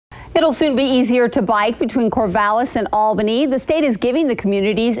It'll soon be easier to bike between Corvallis and Albany. The state is giving the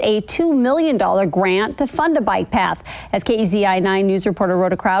communities a $2 million grant to fund a bike path. As KEZI 9 News reporter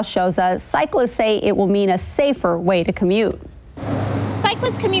Rhoda Kraus shows us, cyclists say it will mean a safer way to commute.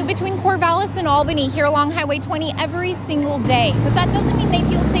 Cyclists commute between Corvallis and Albany here along Highway 20 every single day. But that doesn't mean they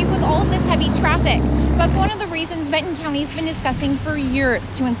feel safe with all of this heavy traffic. That's one of the reasons Benton County has been discussing for years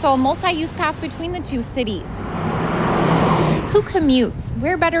to install a multi-use path between the two cities. Who commutes?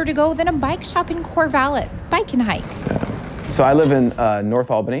 Where better to go than a bike shop in Corvallis? Bike and hike. So I live in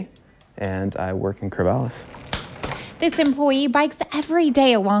North Albany and I work in Corvallis. This employee bikes every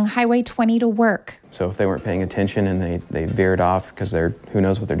day along Highway 20 to work. So if they weren't paying attention and they veered off because they're, who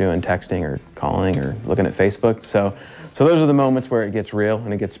knows what they're doing, texting or calling or looking at Facebook. So those are the moments where it gets real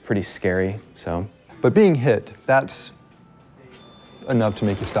and it gets pretty scary. But being hit, that's enough to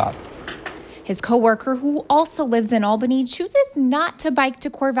make you stop. His coworker, who also lives in Albany, chooses not to bike to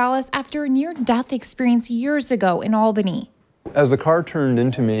Corvallis after a near-death experience years ago in Albany. As the car turned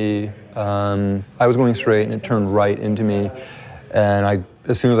into me, I was going straight and it turned right into me. And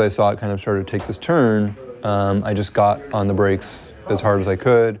as soon as I saw it kind of started to take this turn, I just got on the brakes as hard as I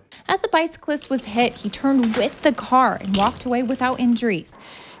could. As the bicyclist was hit, he turned with the car and walked away without injuries.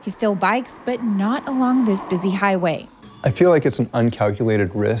 He still bikes, but not along this busy highway. I feel like it's an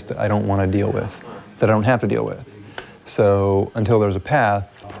uncalculated risk that I don't want to deal with, that I don't have to deal with. So until there's a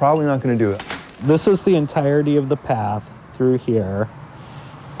path, probably not going to do it. This is the entirety of the path through here.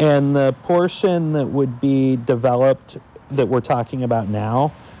 And the portion that would be developed that we're talking about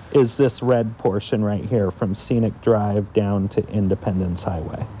now is this red portion right here from Scenic Drive down to Independence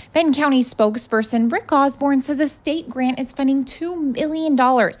Highway. Benton County spokesperson Rick Osborne says a state grant is funding $2 million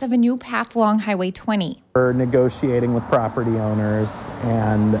of a new path along Highway 20. We're negotiating with property owners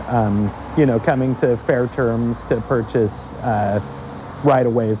and, coming to fair terms to purchase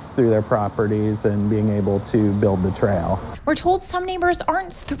right-of-ways through their properties and being able to build the trail. We're told some neighbors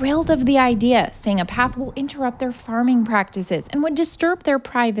aren't thrilled of the idea, saying a path will interrupt their farming practices and would disturb their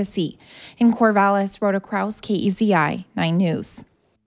privacy. In Corvallis, Rhoda Kraus, KEZI 9 News.